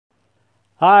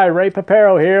Hi, Ray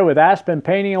Papero here with Aspen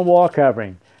Painting and Wall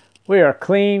Covering. We are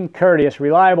clean, courteous,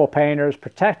 reliable painters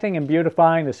protecting and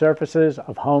beautifying the surfaces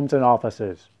of homes and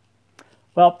offices.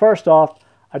 Well, first off,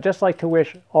 I'd just like to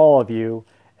wish all of you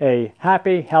a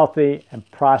happy, healthy, and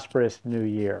prosperous new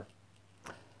year.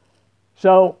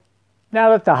 So, now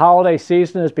that the holiday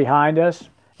season is behind us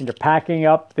and you're packing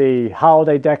up the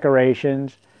holiday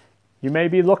decorations, you may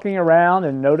be looking around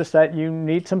and notice that you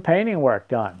need some painting work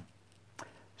done.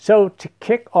 So to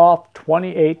kick off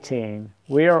 2018,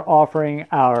 we are offering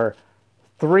our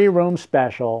 3-room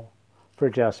special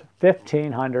for just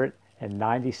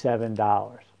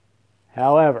 $1,597.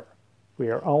 However, we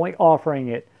are only offering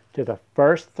it to the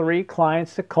first 3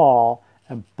 clients to call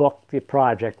and book the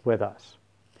project with us.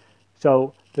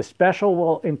 So the special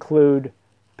will include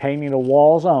painting the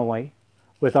walls only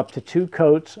with up to 2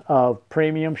 coats of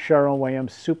premium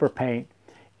Sherwin-Williams super paint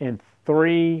in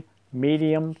 3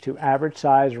 medium to average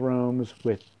size rooms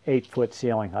with 8-foot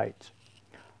ceiling heights.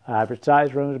 Average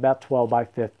size room is about 12 by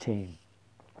 15.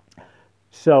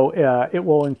 So it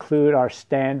will include our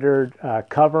standard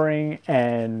covering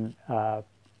and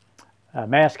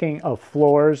masking of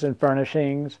floors and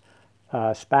furnishings,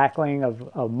 spackling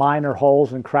of minor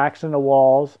holes and cracks in the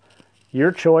walls,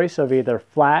 your choice of either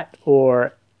flat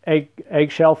or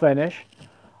eggshell finish,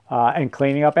 and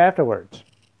cleaning up afterwards.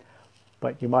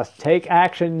 But you must take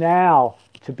action now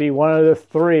to be one of the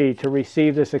 3 to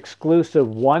receive this exclusive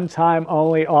one-time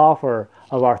only offer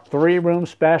of our 3-room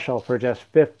special for just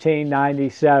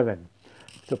 $1,597.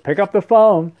 So pick up the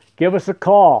phone, give us a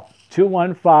call,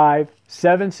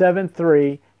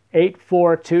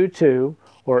 215-773-8422,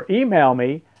 or email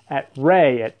me at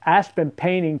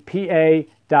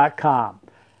ray@aspenpaintingpa.com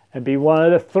and be one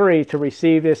of the 3 to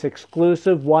receive this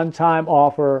exclusive one-time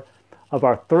offer of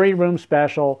our 3-room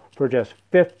special for just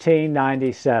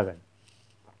 $1,597.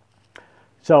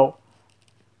 So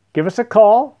give us a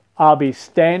call. I'll be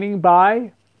standing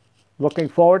by, looking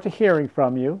forward to hearing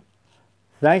from you.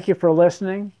 Thank you for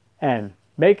listening, and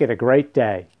make it a great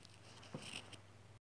day.